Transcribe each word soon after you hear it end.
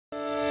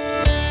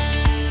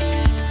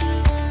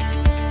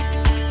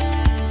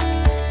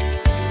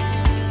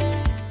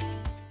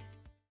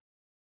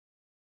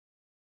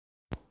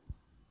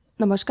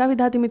नमस्कार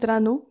विद्यार्थी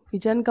मित्रांनो,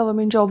 विजन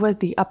गव्हर्नमेंट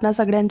जॉबवरती आपणा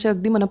सगळ्यांचे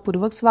अगदी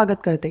मनपूर्वक स्वागत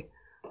करते।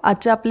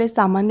 आजचे आपले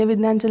सामान्य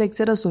विज्ञानचे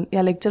लेक्चर असून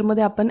या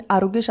लेक्चरमध्ये आपण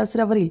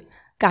आरोग्यशास्त्रावरील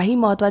काही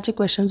महत्त्वाचे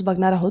क्वेश्चन्स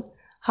बघणार आहोत।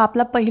 हा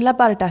आपला पहिला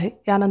पार्ट आहे।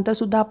 यानंतर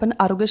सुद्धा आपण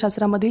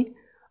आरोग्यशास्त्रामधील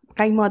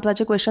काही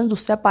महत्त्वाचे क्वेश्चन्स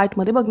दुसऱ्या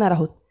पार्टमध्ये बघणार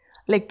आहोत।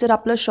 लेक्चर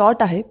आपलं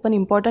शॉर्ट आहे पण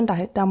इम्पॉर्टंट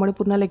आहे, त्यामुळे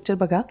पूर्ण लेक्चर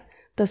बघा।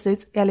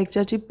 तसेच या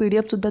लेक्चरची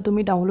PDF सुद्धा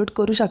तुम्ही डाउनलोड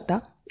करू शकता।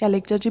 या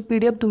लेक्चरची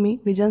PDF तुम्ही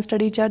विजन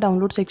स्टडीच्या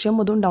डाउनलोड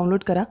सेक्शनमधून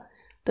डाउनलोड करा।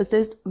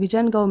 तसेच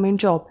विजन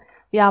गव्हर्नमेंट जॉब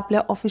या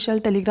आपल्या ऑफिशियल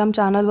टेलिग्राम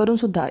चॅनलवरून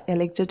सुद्धा या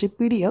लेक्चरची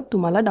PDF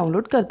तुम्हाला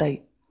डाउनलोड करता येईल।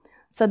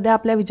 सध्या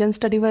आपल्या विजन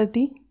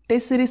स्टडीवरती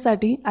टेस्ट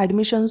सिरीजसाठी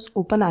ॲडमिशन्स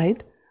ओपन आहेत।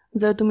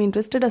 जर तुम्ही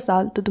इंटरेस्टेड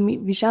असाल तर तुम्ही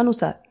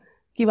विषयानुसार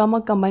किंवा मग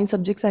कंबाईन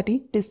सब्जेक्टसाठी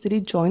टेस्ट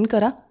सिरीज जॉईन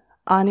करा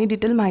आणि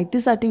डिटेल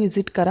माहितीसाठी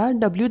विजिट करा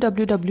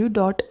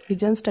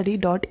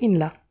www.visionstudy.in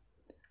ला।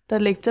 तर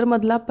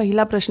लेक्चरमधला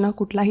पहिला प्रश्न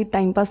कुठलाही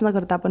टाइमपास न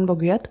करता आपण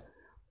बघूयात।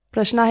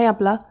 प्रश्न आहे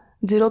आपला,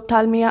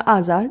 झिरोप्थॅल्मिया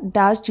आजार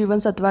डॅश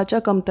जीवनसत्वाच्या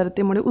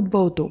कमतरतेमुळे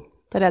उद्भवतो।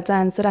 तर याचा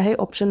आन्सर आहे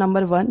ऑप्शन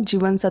नंबर 1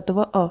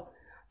 जीवनसत्व अ।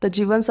 तर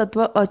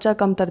जीवनसत्व अ च्या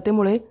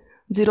कमतरतेमुळे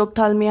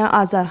झिरोप्थॅल्मिया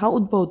आजार हा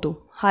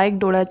उद्भवतो। हा एक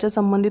डोळ्याच्या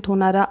संबंधित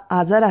होणारा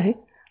आजार आहे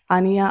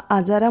आणि या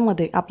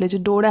आजारामध्ये आपले जे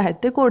डोळे आहेत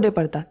ते कोरडे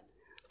पडतात।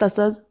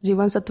 तसंच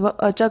जीवनसत्व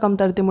अ च्या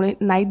कमतरतेमुळे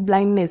नाईट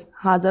ब्लाइंडनेस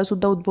हा आजार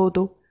सुद्धा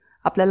उद्भवतो।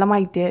 आपल्याला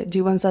माहिती आहे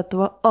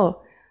जीवनसत्व अ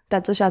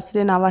त्याचं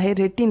शास्त्रीय नाव आहे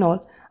रेटिनॉल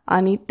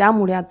आणि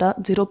त्यामुळे आता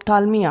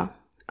झिरोप्थॅल्मिया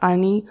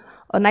आणि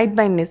नाईट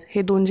ब्लाइंडनेस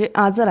हे दोन जे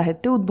आजार आहेत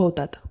ते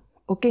उद्भवतात।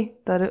 ओके,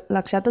 तर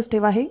लक्षातच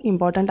ठेवा, हे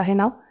इम्पॉर्टंट आहे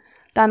नाव।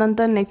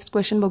 त्यानंतर नेक्स्ट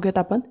क्वेश्चन बघूयात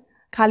आपण।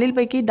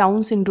 खालीलपैकी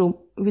डाऊन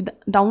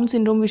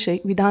सिंड्रोम विषयी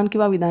विधान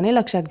किंवा विधाने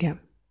लक्षात घ्या।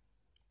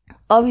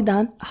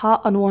 अविधान हा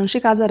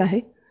अनुवांशिक आजार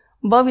आहे।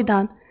 ब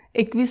विधान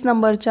 21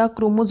 नंबरच्या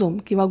क्रोमोझोम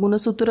किंवा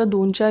गुणसूत्र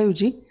 2च्या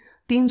ऐवजी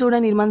 3 जोड्या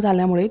निर्माण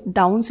झाल्यामुळे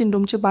डाऊन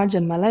सिंड्रोमचे बाळ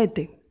जन्माला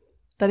येते।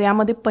 तर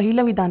यामध्ये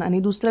पहिलं विधान आणि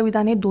दुसरं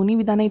विधान हे दोन्ही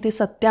विधाने इथे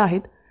सत्य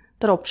आहेत।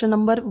 तर ऑप्शन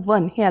नंबर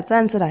 1 हे याचा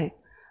आन्सर आहे।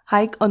 हा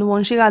एक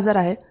अनुवांशिक आजार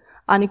आहे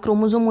आणि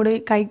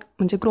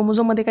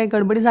क्रोमोझोममध्ये काही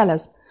गडबडी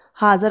झाल्यास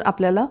हा आजार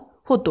आपल्याला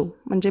होतो,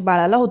 म्हणजे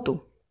बाळाला होतो।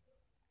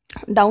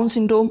 डाऊन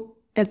सिंड्रोम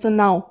याचं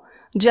नाव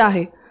जे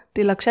आहे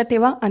ते लक्षात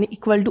ठेवा आणि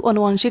इक्वल टू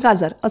अनुवांशिक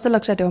आजार असं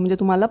लक्षात ठेवा, म्हणजे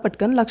तुम्हाला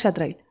पटकन लक्षात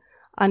राहील।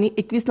 आणि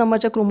 21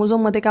 नंबरच्या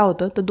क्रोमोझोममध्ये काय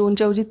होतं तर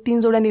 2च्या ऐवजी 3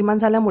 जोड्या निर्माण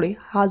झाल्यामुळे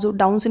हा जो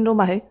डाऊन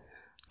सिंड्रोम आहे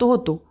तो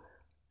होतो।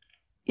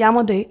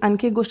 यामध्ये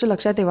आणखी एक गोष्ट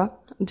लक्षात ठेवा,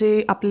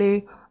 जे आपले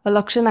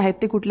लक्षण आहेत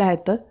ते कुठले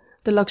आहेत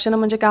तर लक्षणं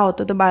म्हणजे काय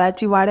होतं तर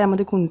बाळाची वाढ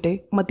यामध्ये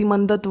खुंटते,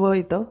 मतिमंदत्व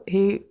येतं,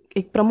 हे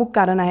एक प्रमुख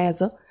कारण आहे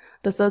याचं।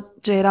 तसंच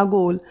चेहरा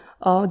गोल,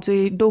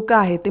 जे डोकं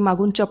आहे ते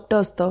मागून चपटं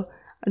असतं,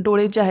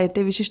 डोळे जे आहेत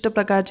ते विशिष्ट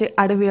प्रकारचे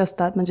आडवे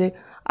असतात, म्हणजे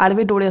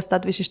आडवे डोळे असतात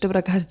विशिष्ट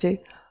प्रकारचे,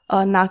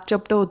 नाक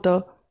चपटं होतं।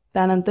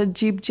 त्यानंतर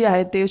जीभ जी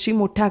आहे ते अशी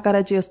मोठ्या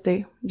आकाराची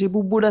असते, जी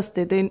बुबुड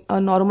असते ते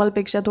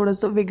नॉर्मलपेक्षा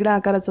थोडंसं वेगळ्या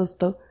आकाराचं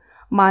असतं,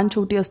 मान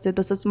छोटी असते।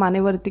 तसंच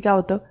मानेवरती काय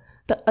होतं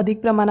तर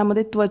अधिक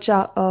प्रमाणामध्ये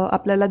त्वचा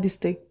आपल्याला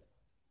दिसते,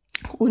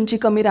 उंची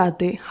कमी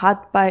राहते, हात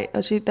पाय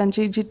अशी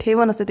त्यांची जी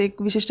ठेवण असते ते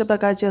एक विशिष्ट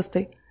प्रकारची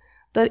असते।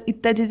 तर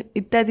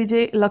इत्यादी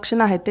जे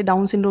लक्षणं आहेत ते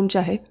डाऊन सिंड्रोमचे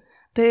आहे।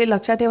 ते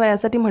लक्षात ठेवा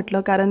यासाठी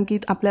म्हटलं कारण की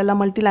आपल्याला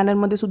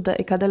मल्टीलॅनरमध्ये सुद्धा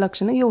एखादं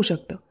लक्षणं येऊ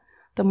शकतं,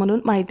 तर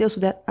म्हणून माहिती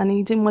असू द्या।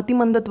 आणि जे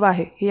मतिमंदत्व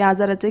आहे हे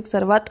आजाराचं एक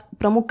सर्वात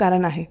प्रमुख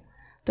कारण आहे।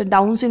 तर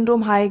डाऊन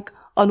सिंड्रोम हा एक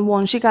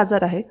अनुवांशिक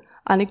आजार आहे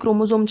आणि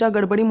क्रोमोझोमच्या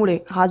गडबडीमुळे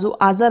हा जो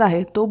आजार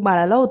आहे तो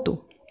बाळाला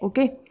होतो।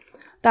 ओके,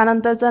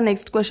 त्यानंतरचा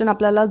नेक्स्ट क्वेश्चन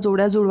आपल्याला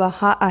जोड्या जुळवा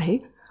हा आहे।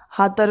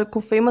 हा तर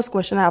खूप फेमस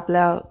क्वेश्चन आहे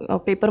आपल्या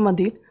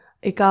पेपरमधील।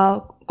 एका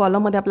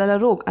कॉलममध्ये आपल्याला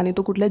रोग आणि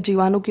तो कुठल्या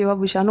जीवाणू किंवा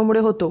विषाणूमुळे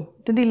होतो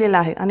ते दिलेलं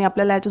आहे आणि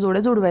आपल्याला याच्या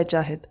जोड्या जुळवायच्या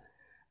आहेत।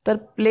 तर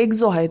प्लेग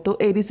जो आहे तो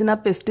एरिसिना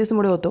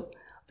पेस्टिसमुळे होतो,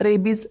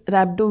 रेबीज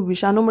रॅबिडो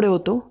विषाणूमुळे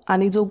होतो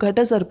आणि जो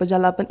घटसर्प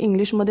ज्याला आपण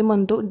इंग्लिशमध्ये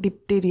म्हणतो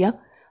डिप्टेरिया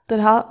तर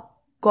हा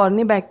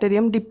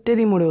कॉर्निबॅक्टेरियम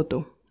डिप्टेरीमुळे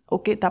होतो।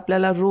 ओके, तर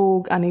आपल्याला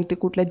रोग आणि ते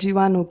कुठल्या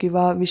जीवाणू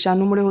किंवा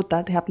विषाणूमुळे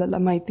होतात हे आपल्याला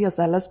माहिती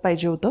असायलाच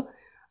पाहिजे होतं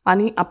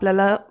आणि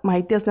आपल्याला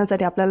माहिती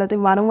असण्यासाठी आपल्याला ते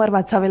वारंवार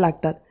वाचावे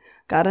लागतात,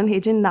 कारण हे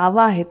जे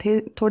नावं आहेत हे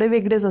थोडे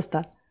वेगळेच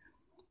असतात।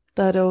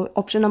 तर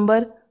ऑप्शन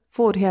नंबर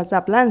 4 हे याचा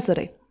आपला आन्सर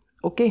आहे।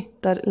 ओके,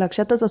 तर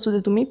लक्षातच असू दे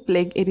तुम्ही,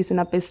 प्लेग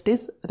एरिसिना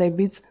पेस्टिस,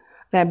 रेबीज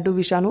रॅबिडो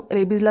विषाणू,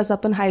 रेबीजलाच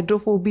आपण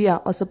हायड्रोफोबिया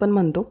असं पण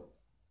म्हणतो,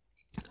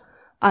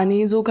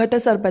 आणि जो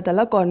घटसर्प आहे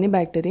त्याला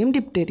कॉर्निबॅक्टेरियम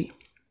डिप्टेरी।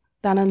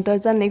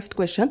 त्यानंतरचा नेक्स्ट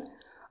क्वेश्चन,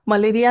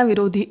 मलेरिया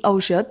विरोधी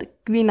औषध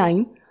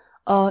क्विनाइन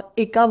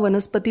एका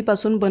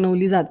वनस्पतीपासून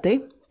बनवली जाते,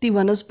 ती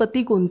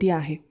वनस्पती कोणती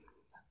आहे?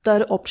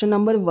 तर ऑप्शन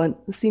नंबर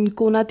 1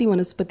 सिन्कोना ती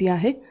वनस्पती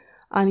आहे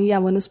आणि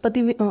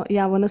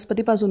या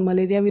वनस्पतीपासून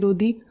मलेरिया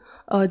विरोधी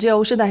जे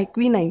औषध आहे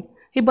क्विनाइन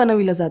हे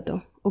बनविलं जातं।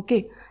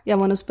 ओके, या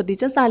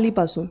वनस्पतीच्या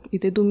सालीपासून।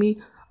 इथे तुम्ही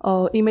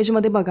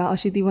इमेजमध्ये बघा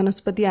अशी ती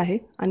वनस्पती आहे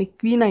आणि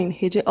क्विनाइन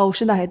हे जे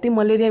औषध आहे ते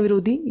मलेरिया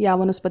विरोधी या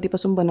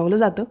वनस्पतीपासून बनवलं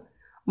जातं।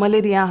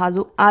 मलेरिया हा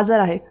जो आजार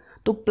आहे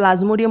तो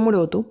प्लाझ्मोडियममुळे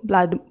होतो।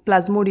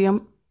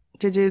 प्लाझ्मोडियमचे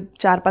जे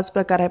 4-5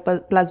 प्रकार आहे,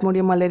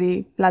 प्लाझ्मोडियम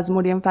मलेरी,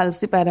 प्लाझ्मोडियम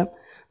फॅल्सिपॅरम,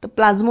 तर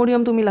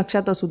प्लाझ्मोडियम तुम्ही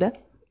लक्षात असू द्या।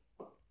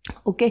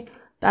 ओके,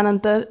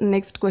 त्यानंतर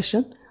नेक्स्ट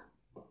क्वेश्चन,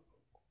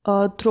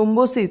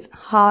 थ्रोम्बोसिस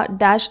हा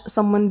डॅश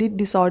संबंधित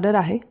डिसऑर्डर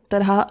आहे.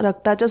 तर हा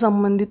रक्ताच्या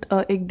संबंधित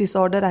एक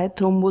डिसऑर्डर आहे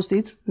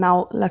थ्रोम्बोसिस.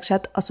 नाव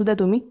लक्षात असू द्या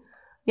तुम्ही.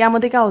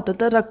 यामध्ये काय होतं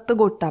तर रक्त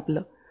गोठतं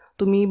आपलं.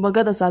 तुम्ही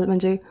बघत असाल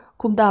म्हणजे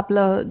खूपदा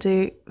आपलं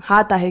जे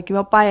हात आहे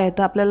किंवा पाय आहे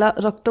तर आपल्याला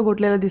रक्त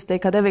गोठलेलं दिसतं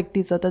एखाद्या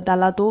व्यक्तीचं, तर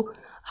त्याला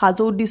हा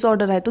जो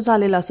डिसऑर्डर आहे तो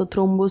झालेला असतो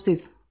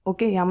थ्रोम्बोसिस.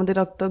 ओके, यामध्ये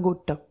रक्त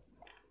गोठतं.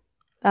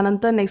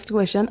 त्यानंतर नेक्स्ट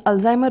क्वेश्चन,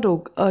 अल्झायमर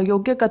रोग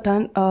योग्य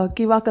कथन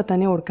किंवा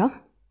कथने ओळखा.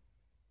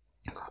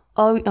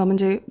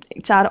 म्हणजे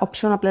 4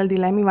 ऑप्शन आपल्याला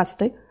दिला आहे, मी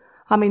वाचते.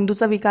 हा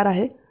मेंदूचा विकार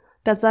आहे.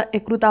 त्याचा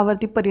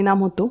यकृतावरती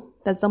परिणाम होतो,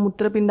 त्याचा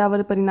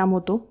मूत्रपिंडावर परिणाम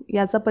होतो,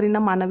 याचा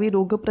परिणाम मानवी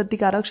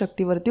रोगप्रतिकारक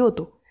शक्तीवरती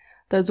होतो.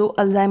 तर जो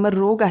अल्झायमर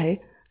रोग आहे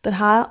तर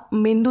हा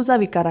मेंदूचा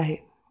विकार आहे.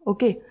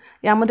 ओके,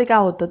 यामध्ये काय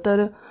होतं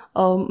तर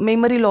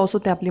मेमरी लॉस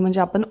होते आपली,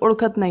 म्हणजे आपण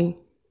ओळखत नाही,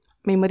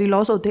 मेमरी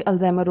लॉस होते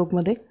अल्झायमर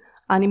रोगमध्ये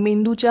आणि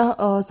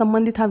मेंदूच्या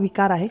संबंधित हा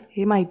विकार आहे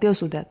हे माहिती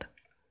असू द्यात.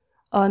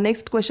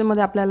 नेक्स्ट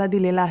क्वेश्चनमध्ये आपल्याला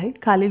दिलेला आहे,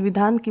 खालील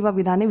विधान किंवा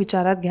विधाने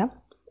विचारात घ्या.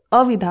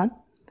 अविधान,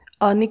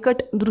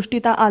 निकट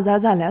दृष्टीचा आजार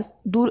झाल्यास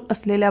दूर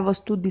असलेल्या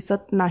वस्तू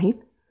दिसत नाहीत.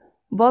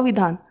 व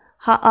विधान,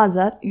 हा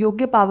आजार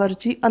योग्य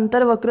पॉवरची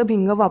अंतर्वक्र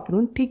भिंग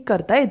वापरून ठीक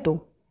करता येतो.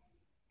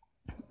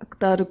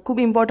 तर खूप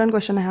इम्पॉर्टंट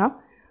क्वेश्चन आहे हा.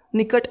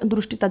 निकट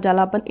दृष्टीचा,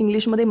 ज्याला आपण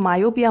इंग्लिशमध्ये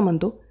मायोपिया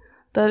म्हणतो,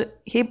 तर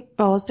हे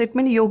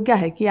स्टेटमेंट योग्य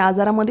आहे की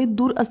आजारामध्ये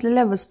दूर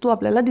असलेल्या वस्तू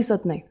आपल्याला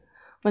दिसत नाही.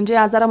 म्हणजे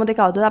आजारामध्ये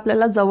काय होतं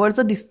आपल्याला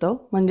जवळचं दिसतं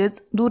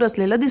म्हणजेच दूर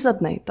असलेलं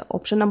दिसत नाही. तर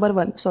ऑप्शन नंबर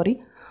 1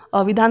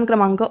 विधान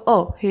क्रमांक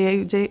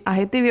हे जे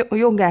आहे ते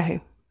योग्य आहे.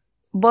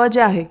 ब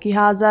जे आहे की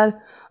हा आजार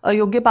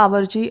योग्य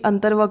पॉवरची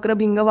अंतर्वक्र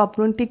भिंग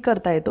वापरून ठीक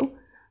करता येतो,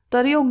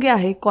 तर योग्य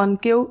आहे.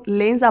 कॉन्केव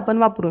लेन्स आपण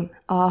वापरून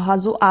हा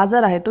जो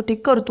आजार आहे तो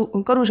ठीक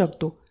करू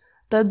शकतो.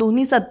 तर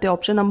दोन्ही सत्य,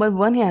 ऑप्शन नंबर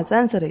 1 हे याचा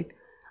आन्सर आहे.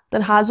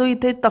 तर हा जो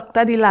इथे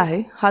तक्ता दिला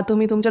आहे हा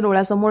तुम्ही तुमच्या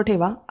डोळ्यासमोर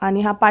ठेवा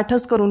आणि हा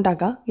पाठच करून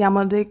टाका.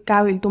 यामध्ये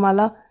काय होईल,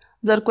 तुम्हाला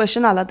जर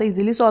क्वेश्चन आला तर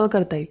इझिली सॉल्व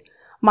करता येईल.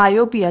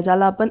 मायोपिया,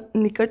 ज्याला आपण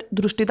निकट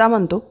दृष्टीता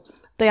म्हणतो,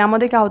 तर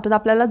यामध्ये काय होतं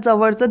आपल्याला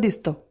जवळचं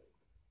दिसतं.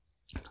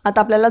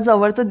 आता आपल्याला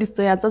जवळचं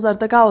दिसतं याचाच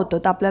अर्थ काय होतं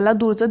तर आपल्याला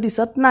दूरचं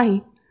दिसत नाही.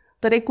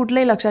 तर एक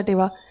कुठलंही लक्षात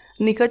ठेवा,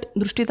 निकट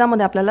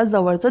दृष्टीतामध्ये आपल्याला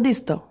जवळचं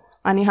दिसतं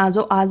आणि हा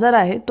जो आजार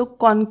आहे तो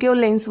कॉन्केव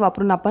लेन्स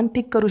वापरून आपण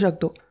ठीक करू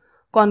शकतो.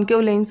 कॉन्केव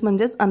लेन्स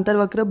म्हणजेच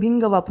अंतर्वक्र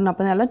भिंग वापरून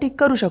आपण याला ठीक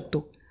करू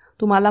शकतो.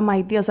 तुम्हाला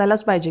माहिती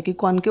असायलाच पाहिजे की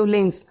कॉन्केव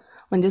लेन्स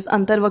म्हणजेच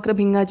अंतर्वक्र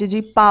भिंगाची जी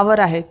पॉवर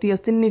आहे ती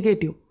असते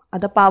निगेटिव्ह.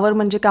 आता पॉवर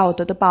म्हणजे काय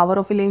होतं तर पॉवर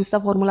ऑफ ए लेन्सचा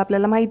फॉर्म्युला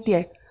आपल्याला माहिती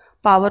आहे.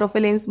 पॉवर ऑफ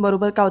ए लेन्स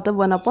बरोबर काय होतं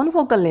 1/4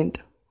 फोकल लेंथ.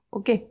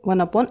 Okay,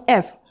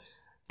 1/f.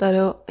 तर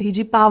ही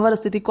जी पॉवर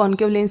असते ती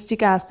कॉन्केव लेन्सची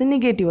काय असते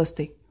निगेटिव्ह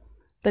असते.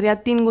 तर या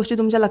 3 गोष्टी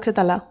तुमच्या लक्षात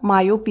आला.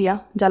 मायोपिया,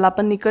 ज्याला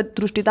आपण निकट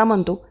दृष्टीता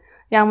म्हणतो,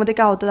 यामध्ये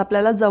काय होतं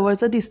आपल्याला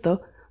जवळचं दिसतं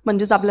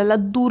म्हणजेच आपल्याला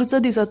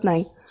दूरचं दिसत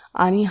नाही.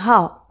 आणि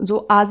हा जो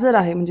आजार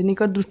आहे म्हणजे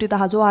निकट दृष्टीता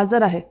हा जो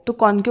आजार आहे तो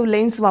कॉन्केव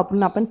लेन्स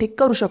वापरून आपण ठीक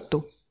करू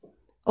शकतो.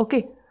 Okay,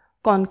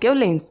 concave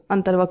lens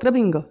अंतर्वक्र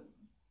भिंग.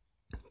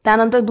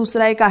 त्यानंतर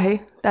दुसरा एक आहे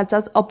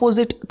त्याचाच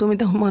अपोजिट तुम्ही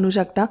तर म्हणू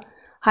शकता,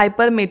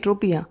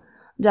 हायपरमेट्रोपिया,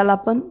 ज्याला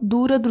आपण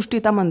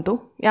दूरदृष्टीता म्हणतो.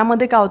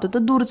 यामध्ये काय होतं तर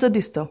दूरचं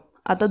दिसतं.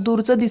 आता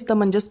दूरचं दिसतं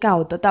म्हणजेच काय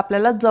होतं तर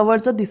आपल्याला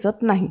जवळचं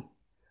दिसत नाही.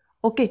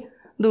 ओके,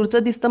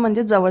 दूरचं दिसतं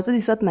म्हणजे जवळचं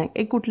दिसत नाही,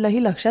 एक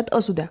कुठलंही लक्षात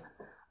असू द्या.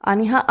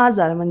 आणि हा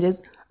आजार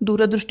म्हणजेच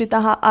दूरदृष्टीता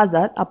हा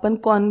आजार आपण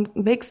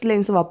कॉन्व्हेक्स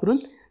लेन्स वापरून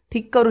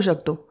ठीक करू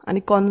शकतो. आणि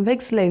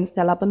कॉन्व्हेक्स लेन्स,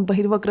 ज्याला आपण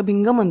बहिर्वक्र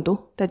भिंग म्हणतो,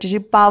 त्याची जी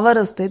पॉवर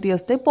असते ती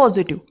असते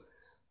पॉझिटिव्ह.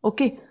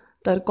 ओके,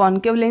 तर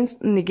concave lens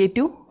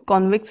negative,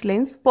 convex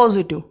lens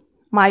positive.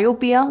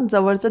 Myopia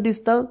जवळचं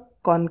दिसतं,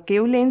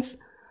 कॉन्केव लेन्स.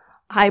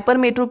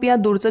 हायपरमेट्रोपिया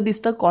दूरचं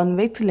दिसतं,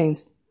 कॉन्व्हेक्स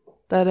लेन्स.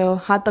 तर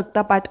हा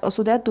तक्ता पाठ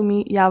असू द्या,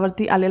 तुम्ही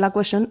यावरती आलेला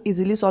क्वेश्चन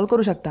इझिली सॉल्व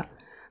करू शकता.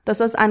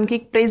 तसंच आणखी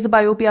एक प्रेस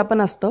बायोपिया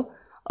पण असतं.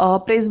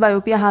 प्रेस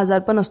बायोपिया हा आजार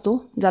पण असतो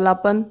ज्याला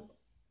आपण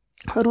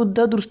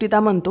रुद्ध दृष्टीता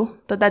म्हणतो,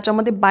 तर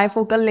त्याच्यामध्ये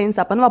बायफोकल लेन्स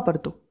आपण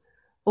वापरतो.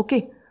 ओके,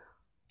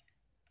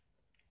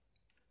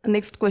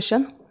 नेक्स्ट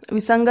क्वेश्चन,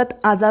 विसंगत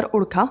आजार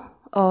ओळखा.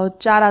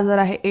 4 आजार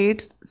आहे,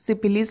 एड्स,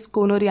 सिफिलिस,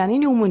 गोनोरिया आणि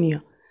न्यूमोनिया.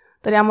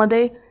 तर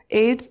यामध्ये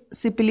एड्स,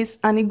 सिफिलिस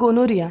आणि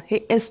गोनोरिया हे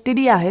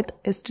STD आहेत.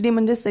 STD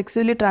म्हणजे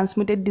सेक्स्युअली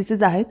ट्रान्समिटेड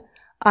डिसीज आहेत.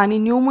 आणि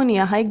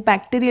न्यूमोनिया हा एक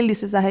बॅक्टेरियल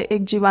डिसीज आहे,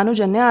 एक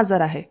जीवाणूजन्य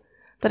आजार आहे.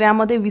 तर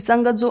यामध्ये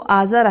विसंगत जो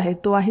आजार आहे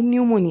तो आहे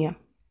न्यूमोनिया.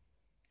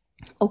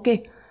 ओके,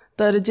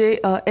 तर जे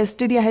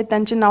STD आहेत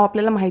त्यांचे नाव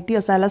आपल्याला माहिती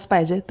असायलाच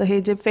पाहिजे. तर हे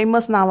जे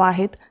फेमस नावं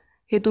आहेत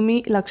हे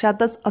तुम्ही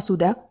लक्षातच असू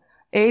द्या,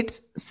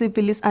 एड्स,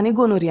 सिफिलिस आणि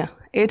गोनोरिया.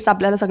 एड्स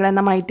आपल्याला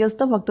सगळ्यांना माहिती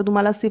असतं, फक्त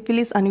तुम्हाला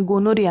सिफिलिस आणि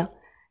गोनोरिया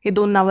हे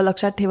 2 नावं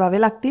लक्षात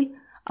ठेवावे लागतील.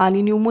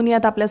 आणि न्यूमोनिया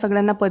तर आपल्या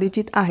सगळ्यांना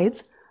परिचित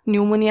आहेच.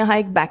 न्यूमोनिया हा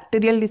एक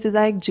बॅक्टेरियल डिसीज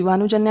आहे, एक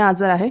जीवाणूजन्य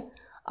आजार आहे.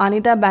 आणि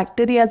त्या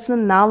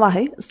बॅक्टेरियाचं नाव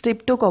आहे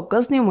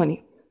स्ट्रेप्टोकॉकस न्यूमोनी.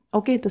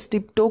 ओके, तर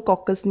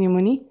स्ट्रेप्टोकॉकस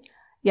न्यूमोनी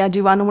या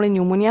जीवाणूमुळे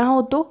न्यूमोनिया हा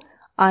होतो.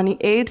 आणि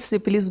एड्स,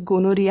 सिफिलिस,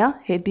 गोनोरिया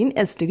हे 3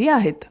 STD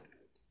आहेत.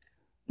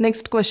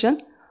 नेक्स्ट क्वेश्चन,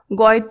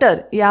 गॉयटर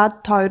या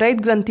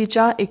थायरॉईड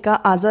ग्रंथीच्या एका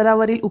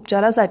आजारावरील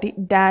उपचारासाठी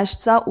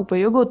डॅशचा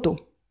उपयोग होतो.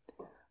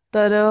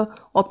 तर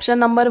ऑप्शन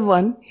नंबर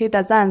 1 हे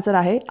त्याचा आन्सर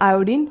आहे,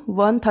 आयोडीन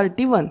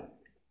 131.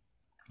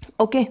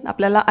 ओके,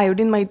 आपल्याला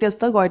आयोडीन माहिती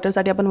असतं,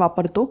 गॉयटरसाठी आपण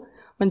वापरतो,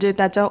 म्हणजे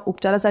त्याच्या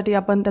उपचारासाठी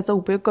आपण त्याचा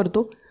उपयोग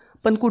करतो.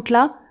 पण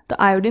कुठला, तर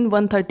आयोडीन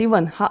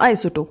 131 हा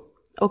आयसोटोप.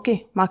 ओके,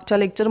 मागच्या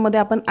लेक्चरमध्ये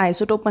आपण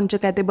आयसोटोप म्हणजे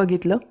काय ते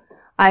बघितलं.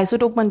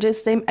 आयसोटोप म्हणजे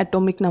same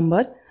atomic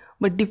number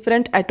but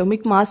different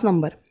atomic mass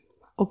number.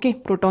 Okay,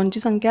 प्रोटॉनची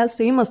संख्या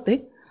सेम असते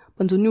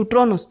पण जो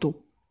न्यूट्रॉन असतो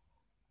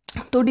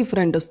तो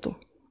डिफरंट असतो.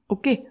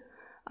 ओके,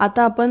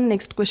 आता आपण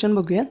नेक्स्ट क्वेश्चन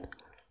बघूयात.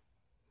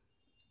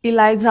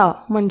 इलायझा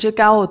म्हणजे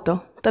काय होतं,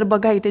 तर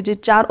बघा इथे जे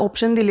 4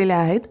 ऑप्शन दिलेले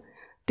आहेत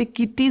ते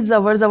किती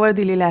जवळजवळ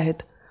दिलेले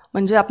आहेत.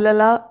 म्हणजे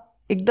आपल्याला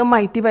एकदम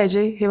माहिती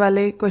पाहिजे हे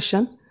वाले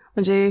क्वेश्चन.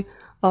 म्हणजे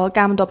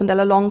काय म्हणतो आपण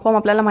त्याला, लॉंग फॉर्म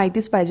आपल्याला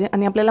माहितीच पाहिजे.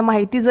 आणि आपल्याला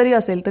माहिती जरी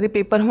असेल तरी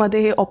पेपरमध्ये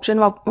हे ऑप्शन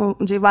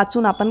म्हणजे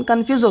वाचून आपण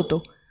कन्फ्यूज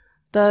होतो.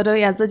 तर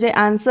याचं जे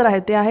आन्सर आहे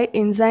ते आहे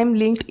एन्झाईम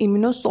लिंक्ड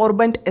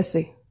इम्युनोसॉर्बंट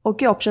एसे.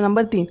 Okay, option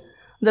number 3.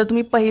 जर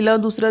तुम्ही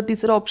पहिलं, दुसरं,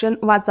 तिसरं ऑप्शन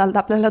वाचाल तर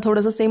आपल्याला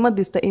थोडंसं सेमच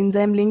दिसतं.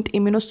 एन्झाईम लिंक्ड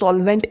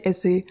इम्युनोसॉल्व्हेंट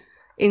एसे,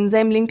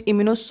 एन्झाईम लिंक्ड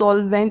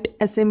इम्युनोसॉल्व्हेंट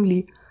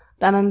असेंब्ली.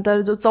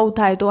 त्यानंतर जो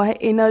चौथा आहे तो आहे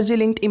एनर्जी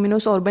लिंक्ड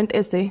इम्युनोसॉर्बंट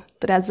एसे.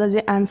 तर याचं जे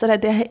आन्सर आहे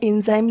ते आहे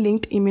एन्झाईम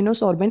लिंक्ड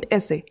इम्युनोसॉर्बंट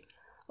एसे.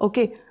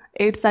 ओके,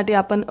 8साठी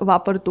आपण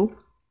वापरतो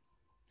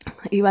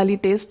ही वाली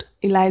टेस्ट,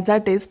 इलायझा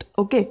टेस्ट.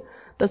 ओके,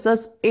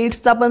 तसंच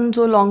 8चा पण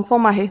जो लॉंग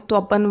फॉर्म आहे तो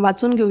आपण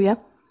वाचून घेऊया,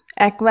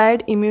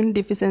 ॲक्वायर्ड इम्युन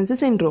डिफिशियन्सी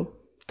सिंड्रोम.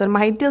 तर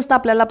माहिती असतं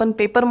आपल्याला, पण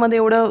पेपरमध्ये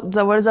एवढं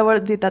जवळजवळ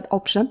देतात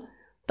ऑप्शन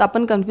तर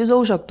आपण कन्फ्यूज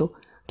होऊ शकतो.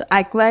 तर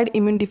ॲक्वायर्ड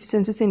इम्युन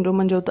डिफिशियन्सी सिंड्रोम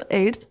म्हणजे होतं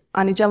एड्स,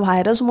 आणि ज्या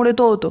व्हायरसमुळे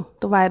तो होतो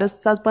तो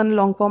व्हायरसचा पण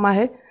लॉंग फॉर्म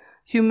आहे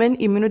ह्युमन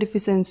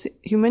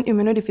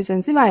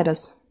इम्युनोडिफिशियन्सी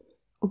व्हायरस.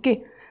 ओके,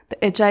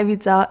 तर HIV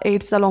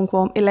एड्सचा long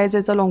form,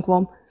 इलायझाचा long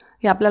form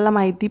हे आपल्याला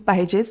माहिती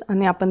पाहिजेच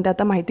आणि आपण ते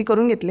आता माहिती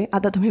करून घेतले.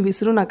 आता तुम्ही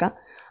विसरू नका.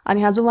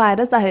 आणि हा जो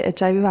व्हायरस आहे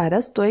HIV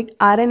व्हायरस तो एक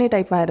RNA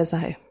टाईप व्हायरस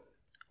आहे.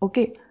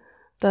 ओके,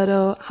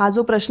 तर हा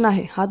जो प्रश्न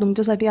आहे हा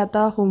तुमच्यासाठी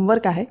आता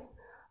होमवर्क आहे.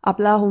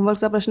 आपला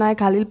होमवर्कचा प्रश्न आहे,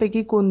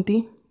 खालीलपैकी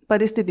कोणती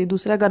परिस्थिती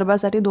दुसऱ्या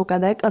गर्भासाठी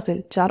धोकादायक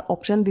असेल. 4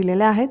 ऑप्शन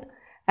दिलेले आहेत.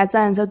 याचा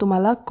आन्सर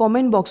तुम्हाला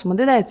कॉमेंट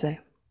बॉक्समध्ये द्यायचा आहे.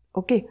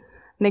 ओके,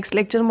 नेक्स्ट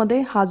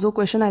लेक्चरमध्ये हा जो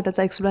क्वेश्चन आहे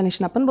त्याचा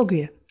एक्सप्लेनेशन आपण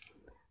बघूया.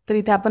 तर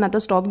इथे आपण आता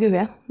स्टॉप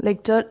घेऊया.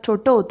 लेक्चर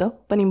छोटं होतं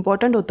पण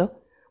इम्पॉर्टंट होतं.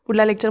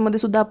 पुढल्या लेक्चरमध्ये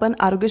सुद्धा आपण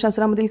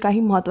आरोग्यशास्त्रामधील काही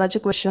महत्त्वाचे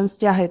क्वेश्चन्स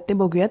जे आहेत ते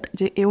बघूयात.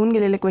 जे येऊन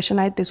गेलेले क्वेश्चन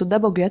आहेत ते सुद्धा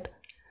बघूयात.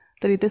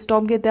 तर इथे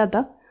स्टॉप घेते.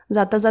 आता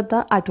जाता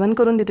जाता आठवण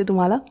करून देते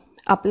तुम्हाला,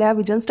 आपल्या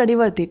विजन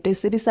स्टडीवरती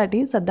टेस्ट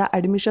सिरीजसाठी सध्या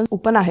ॲडमिशन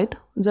ओपन आहेत.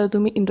 जर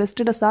तुम्ही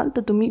इंटरेस्टेड असाल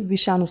तर तुम्ही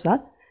विषयानुसार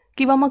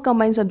किंवा मग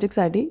कंबाईन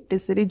सब्जेक्टसाठी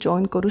टेस्ट सिरीज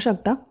जॉईन करू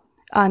शकता.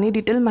 आणि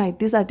डिटेल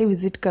माहितीसाठी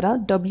व्हिजिट करा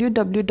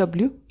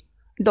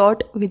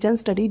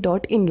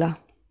www.visionstudy.in ला.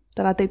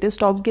 तर आता इथे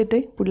स्टॉप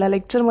घेते. पुढल्या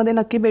लेक्चरमध्ये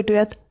नक्की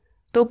भेटूयात.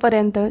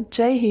 तोपर्यंत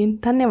जय हिंद,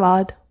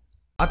 धन्यवाद.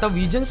 आता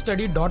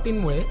VISIONSTUDY.in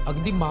मुळे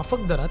अगदी माफक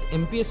दरात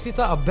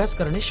MPSCचा अभ्यास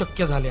करणे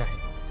शक्य झाले आहे.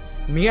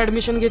 मी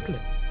ॲडमिशन घेतले,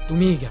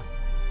 तुम्हीही घ्या.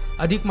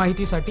 अधिक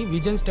माहितीसाठी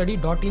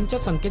VISIONSTUDY.in च्या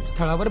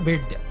संकेतस्थळावर भेट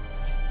द्या.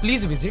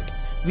 Please visit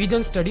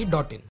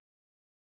VISIONSTUDY.in.